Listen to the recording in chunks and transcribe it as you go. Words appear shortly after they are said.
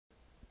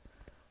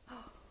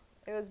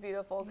It was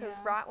beautiful because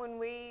Yeah. right when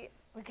we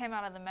came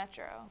out of the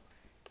metro,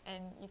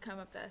 and you come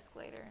up the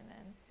escalator, and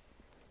then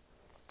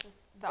it's just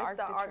the it's Arc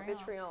the de Arc de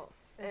Triomphe. Triomphe,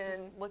 It's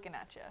and just looking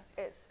at you.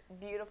 it's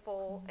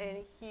beautiful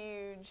and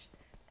huge,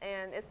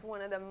 and it's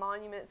one of the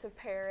monuments of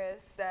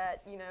Paris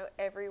that, you know,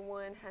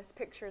 everyone has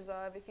pictures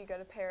of. If you go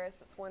to Paris,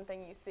 it's one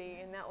thing you see,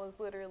 and that was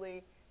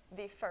literally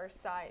the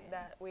first sight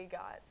that we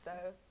got. So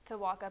To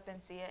walk up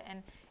and see it,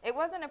 and it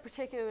wasn't a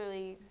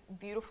particularly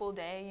beautiful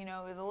day, you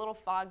know, it was a little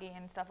foggy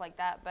and stuff like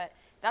that, but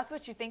that's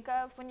what you think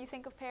of when you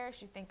think of Paris.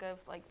 You think of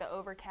like the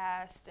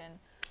overcast and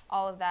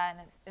all of that,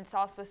 and it's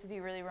all supposed to be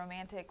really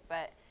romantic,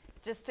 but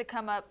just to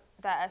come up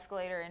that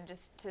escalator and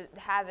just to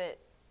have it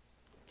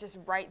just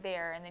right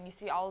there, and then you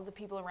see all of the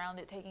people around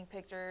it taking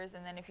pictures,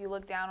 and then if you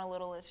look down a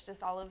little, it's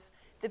just all of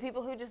the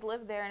people who just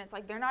live there, and it's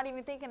like they're not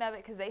even thinking of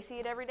it because they see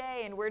it every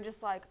day, and we're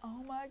just like,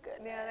 oh my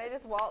goodness. yeah, they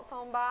just waltz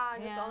on by,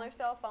 just Yeah. on their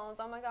cell phones.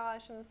 Oh my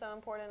gosh, and it's so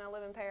important. I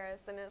live in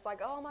Paris, and it's like,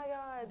 oh my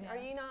God, Yeah. are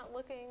you not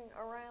looking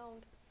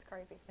around? It's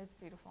crazy. It's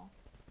beautiful.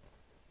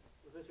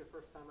 Was this your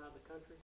first time out of the country?